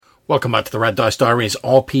Welcome back to the Red Dice Diaries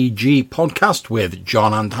RPG podcast with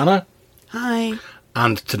John and Hannah. Hi.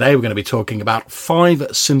 And today we're going to be talking about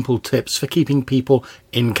 5 simple tips for keeping people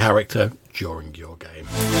in character during your game.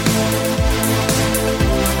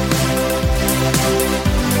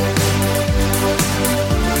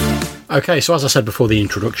 Okay, so as I said before the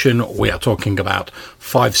introduction, we are talking about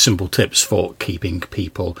 5 simple tips for keeping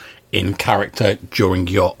people in character during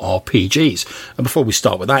your RPGs. And before we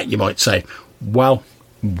start with that, you might say, well,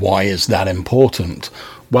 why is that important?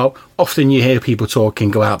 Well, often you hear people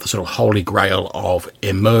talking about the sort of holy grail of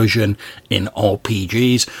immersion in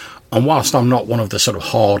RPGs. And whilst I'm not one of the sort of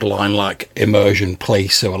hardline like immersion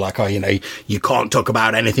police who are like, oh, you know, you can't talk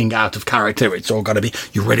about anything out of character. It's all got to be,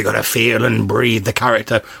 you really got to feel and breathe the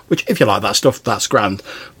character, which if you like that stuff, that's grand.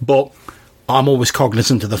 But I'm always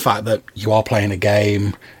cognizant of the fact that you are playing a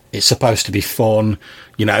game. It's supposed to be fun,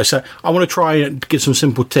 you know, so I want to try and give some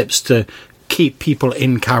simple tips to keep people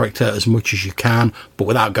in character as much as you can, but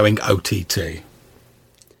without going OTT.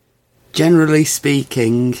 Generally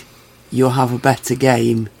speaking, you'll have a better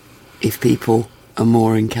game if people are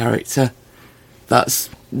more in character. That's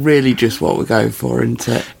really just what we're going for, isn't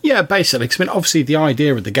it? Yeah, basically. 'Cause, I mean, obviously the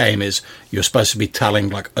idea of the game is you're supposed to be telling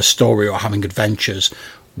like a story or having adventures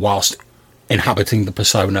whilst inhabiting the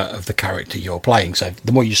persona of the character you're playing. So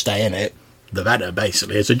the more you stay in it, the better,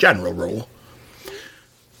 basically, as a general rule.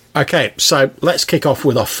 Okay, so let's kick off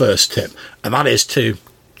with our first tip, and that is to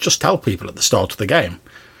just tell people at the start of the game.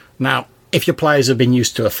 Now, if your players have been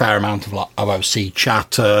used to a fair amount of like OOC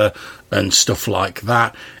chatter and stuff like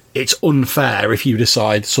that, it's unfair if you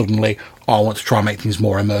decide suddenly, oh, I want to try and make things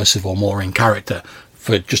more immersive or more in character,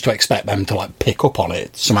 for just to expect them to like pick up on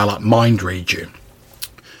it, somehow like mind read you.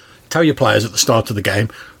 Tell your players at the start of the game,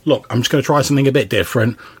 look, I'm just going to try something a bit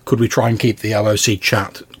different. Could we try and keep the OOC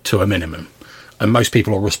chat to a minimum? And most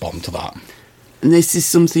people will respond to that. And this is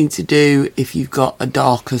something to do if you've got a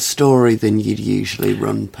darker story than you'd usually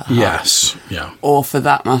run, perhaps. Yes, yeah. Or for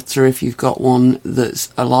that matter, if you've got one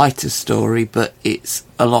that's a lighter story, but it's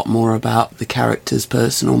a lot more about the character's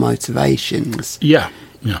personal motivations. Yeah,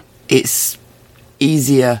 yeah. It's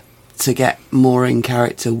easier to get more in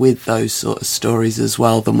character with those sort of stories as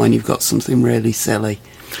well than when you've got something really silly.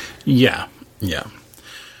 Yeah, yeah.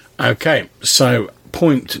 Okay, so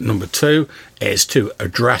point number 2 is to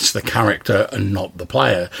address the character and not the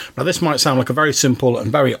player. Now, this might sound like a very simple and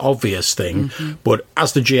very obvious thing, but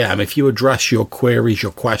as the GM, if you address your queries,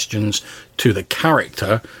 your questions to the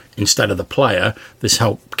character instead of the player, this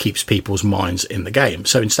keeps people's minds in the game.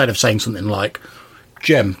 So instead of saying something like,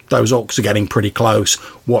 Jim, those orcs are getting pretty close,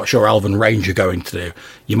 what's your elven ranger going to do?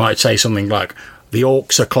 You might say something like, the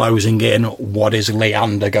orcs are closing in, what is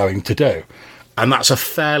Leander going to do? And that's a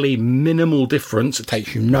fairly minimal difference. It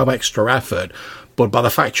takes you no extra effort. But by the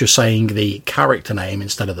fact you're saying the character name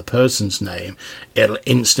instead of the person's name, it'll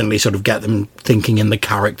instantly sort of get them thinking in the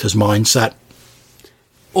character's mindset.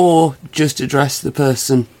 Or just address the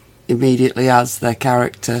person immediately as their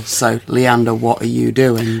character. So, Leander, what are you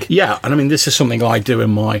doing? Yeah, and I mean, this is something I do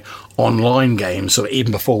in my online games, so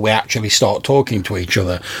even before we actually start talking to each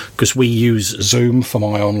other, because we use Zoom for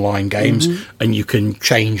my online games, and you can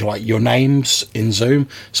change like your names in Zoom.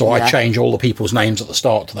 So I change all the people's names at the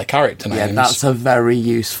start to their character names. Yeah, that's a very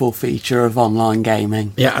useful feature of online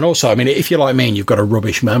gaming. Yeah, and also, I mean, if you're like me and you've got a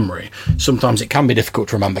rubbish memory, sometimes it can be difficult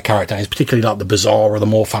to remember character names, particularly like the bizarre or the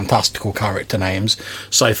more fantastical character names.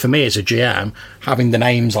 So for me as a GM, having the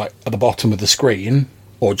names like at the bottom of the screen,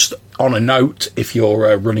 or just on a note if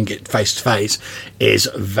you're running it face to face, is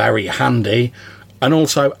very handy. And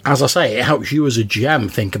also, as I say, it helps you as a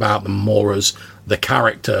GM think about them more as the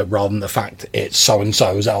character rather than the fact it's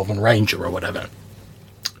so-and-so's elven ranger or whatever.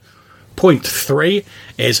 Point 3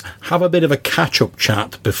 is have a bit of a catch-up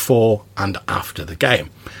chat before and after the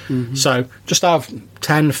game. So just have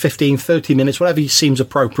 10, 15, 30 minutes, whatever seems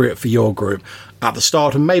appropriate for your group, at the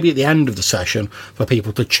start and maybe at the end of the session for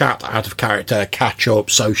people to chat out of character, catch up,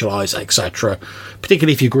 socialise, etc.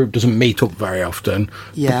 Particularly if your group doesn't meet up very often.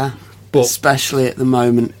 Yeah. But especially at the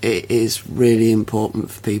moment, it is really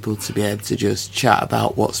important for people to be able to just chat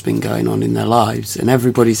about what's been going on in their lives. And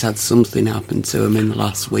everybody's had something happen to them in the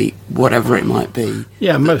last week, whatever it might be,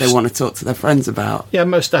 that they want to talk to their friends about. Yeah,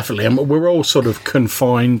 most definitely. And we're all sort of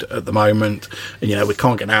confined at the moment. And, you know, we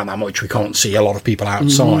can't get out that much. We can't see a lot of people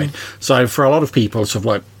outside. So for a lot of people, sort of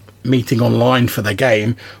like meeting online for their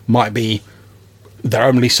game might be their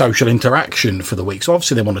only social interaction for the week. So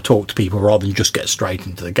obviously they want to talk to people rather than just get straight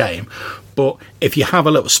into the game. But if you have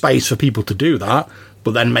a little space for people to do that,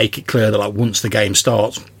 but then make it clear that like once the game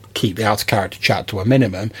starts, keep the out of character chat to a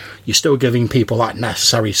minimum, you're still giving people that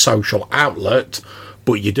necessary social outlet,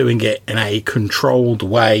 but you're doing it in a controlled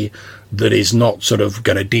way that is not sort of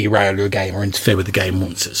going to derail your game or interfere with the game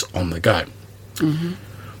once it's on the go.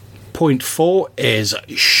 Point 4 is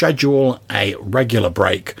schedule a regular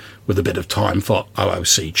break with a bit of time for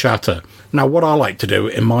OOC chatter. Now, what I like to do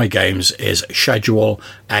in my games is schedule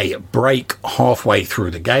a break halfway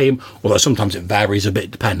through the game, although sometimes it varies a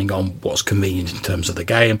bit depending on what's convenient in terms of the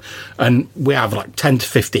game. And we have like 10 to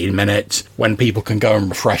 15 minutes when people can go and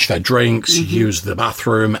refresh their drinks, use the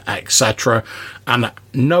bathroom, etc. And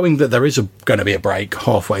knowing that there is going to be a break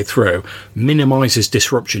halfway through minimises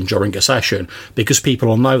disruption during a session, because people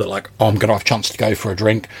will know that, like, oh, I'm going to have a chance to go for a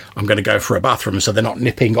drink, I'm going to go for a bathroom, so they're not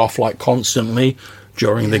nipping off like constantly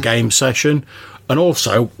during the game session. And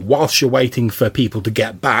also, whilst you're waiting for people to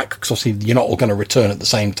get back, because obviously you're not all going to return at the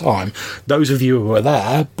same time, those of you who are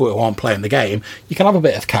there but who aren't playing the game, you can have a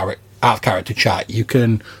bit of out-of-character chat. You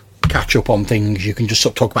can catch up on things, you can just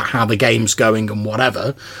sort of talk about how the game's going and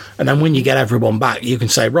whatever, and then when you get everyone back, you can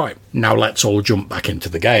say, right, now let's all jump back into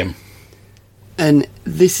the game. And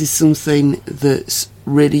this is something that's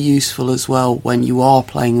really useful as well when you are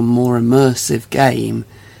playing a more immersive game,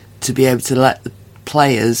 to be able to let the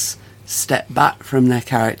players step back from their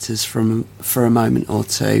characters for a moment or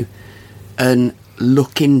two and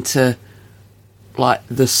look into like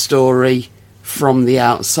the story from the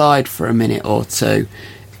outside for a minute or two,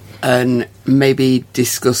 and maybe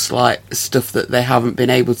discuss like stuff that they haven't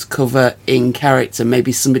been able to cover in character.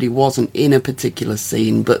 Maybe somebody wasn't in a particular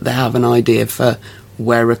scene, but they have an idea for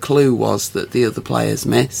where a clue was that the other players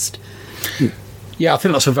missed. Yeah, I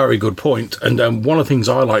think that's a very good point. And one of the things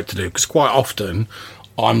I like to do, because quite often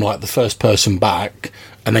I'm like the first person back,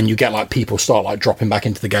 and then you get like people start like dropping back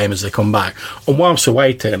into the game as they come back. And whilst they're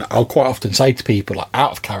waiting, I'll quite often say to people, like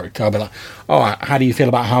out of character, I'll be like, oh, how do you feel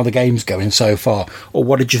about how the game's going so far? Or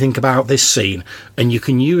what did you think about this scene? And you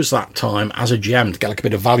can use that time as a GM to get like a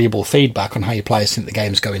bit of valuable feedback on how your players think the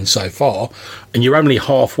game's going so far. And you're only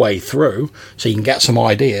halfway through, so you can get some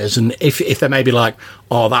ideas. And if they may be like,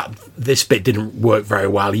 oh, this bit didn't work very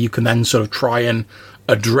well, you can then sort of try and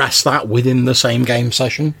address that within the same game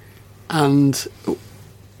session. And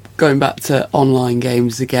going back to online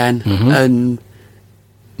games again, and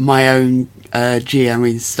my own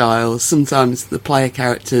GMing style, sometimes the player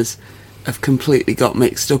characters have completely got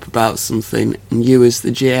mixed up about something, and you as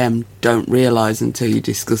the GM don't realise until you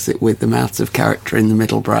discuss it with them out of character in the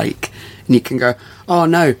middle break. And you can go, oh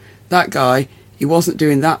no, that guy, he wasn't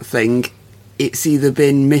doing that thing, it's either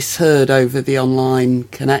been misheard over the online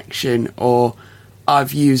connection, or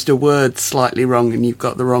I've used a word slightly wrong and you've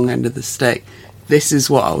got the wrong end of the stick. This is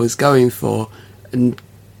what I was going for, and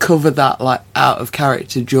cover that like out of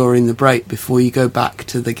character during the break before you go back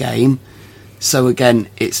to the game. So again,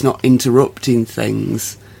 it's not interrupting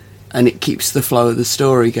things, and it keeps the flow of the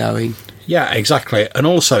story going. Yeah, exactly. And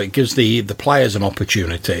also it gives the players an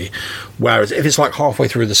opportunity, whereas if it's like halfway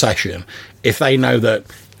through the session, if they know that,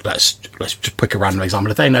 let's just pick a random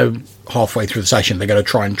example, if they know halfway through the session they're going to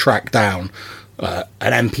try and track down an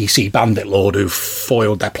NPC bandit lord who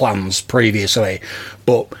foiled their plans previously,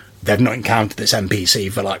 but they've not encountered this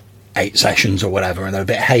NPC for like 8 sessions or whatever, and they're a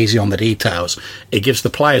bit hazy on the details, it gives the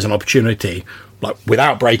players an opportunity, like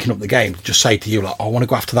without breaking up the game, to just say to you, like, I want to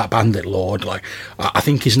go after that bandit lord, like I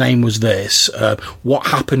think his name was this, what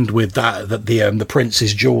happened with that the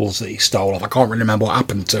prince's jewels that he stole, I can't really remember what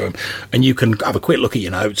happened to him. And you can have a quick look at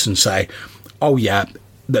your notes and say, oh yeah,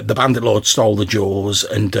 the bandit lord stole the jewels,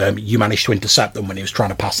 and you managed to intercept them when he was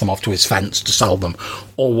trying to pass them off to his fence to sell them,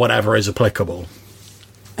 or whatever is applicable.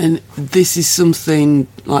 And this is something,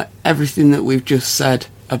 like everything that we've just said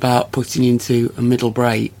about putting into a middle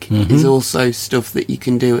break, is also stuff that you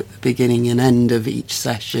can do at the beginning and end of each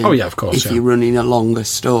session. Oh yeah, of course. If you're running a longer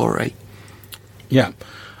story. Yeah.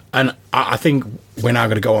 And I think we're now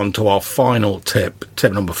going to go on to our final tip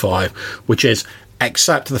number 5, which is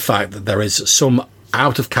accept the fact that there is some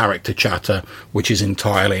out of character chatter which is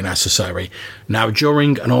entirely necessary. Now,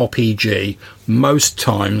 during an RPG, most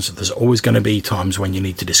times there's always going to be times when you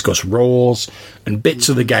need to discuss rules and bits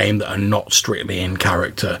of the game that are not strictly in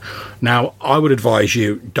character. Now, I would advise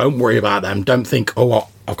you, don't worry about them. Don't think, oh,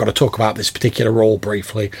 I've got to talk about this particular rule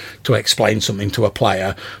briefly to explain something to a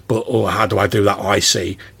player, but oh, how do I do that? I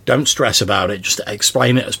see. Don't stress about it. Just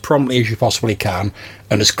explain it as promptly as you possibly can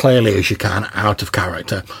and as clearly as you can out of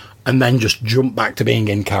character, and then just jump back to being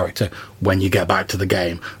in character when you get back to the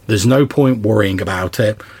game. There's no point worrying about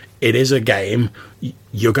it. It is a game.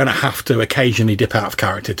 You're going to have to occasionally dip out of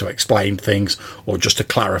character to explain things or just to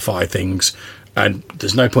clarify things, and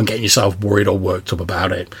there's no point getting yourself worried or worked up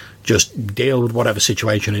about it. Just deal with whatever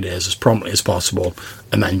situation it is as promptly as possible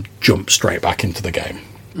and then jump straight back into the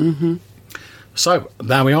game. So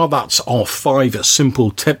there we are, that's our 5 simple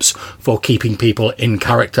tips for keeping people in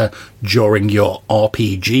character during your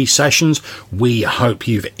RPG sessions. We hope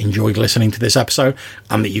you've enjoyed listening to this episode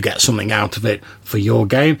and that you get something out of it for your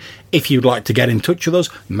game. If you'd like to get in touch with us,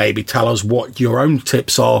 maybe tell us what your own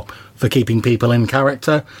tips are for keeping people in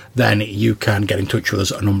character, then you can get in touch with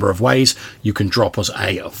us a number of ways. You can drop us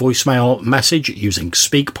a voicemail message using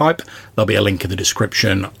SpeakPipe. There'll be a link in the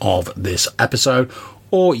description of this episode.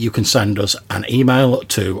 Or you can send us an email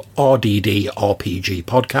to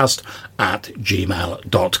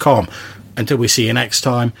rddrpgpodcast@gmail.com. Until we see you next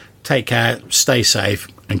time, take care, stay safe,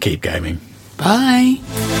 and keep gaming. Bye.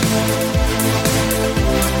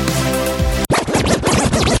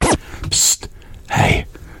 Psst. Hey,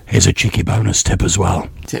 here's a cheeky bonus tip as well.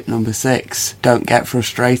 Tip number 6. Don't get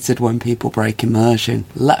frustrated when people break immersion.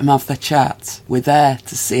 Let them have the chat. We're there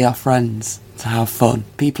to see our friends, to have fun.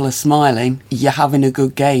 People are smiling. You're having a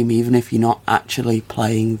good game even if you're not actually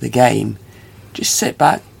playing the game. Just sit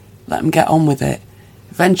back, let them get on with it.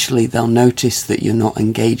 Eventually they'll notice that you're not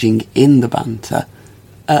engaging in the banter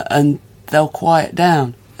and they'll quiet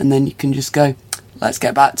down, and then you can just go, let's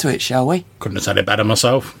get back to it, shall we? Couldn't have said it better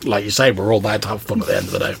myself. Like you say, we're all there to have fun at the end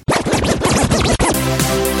of the day.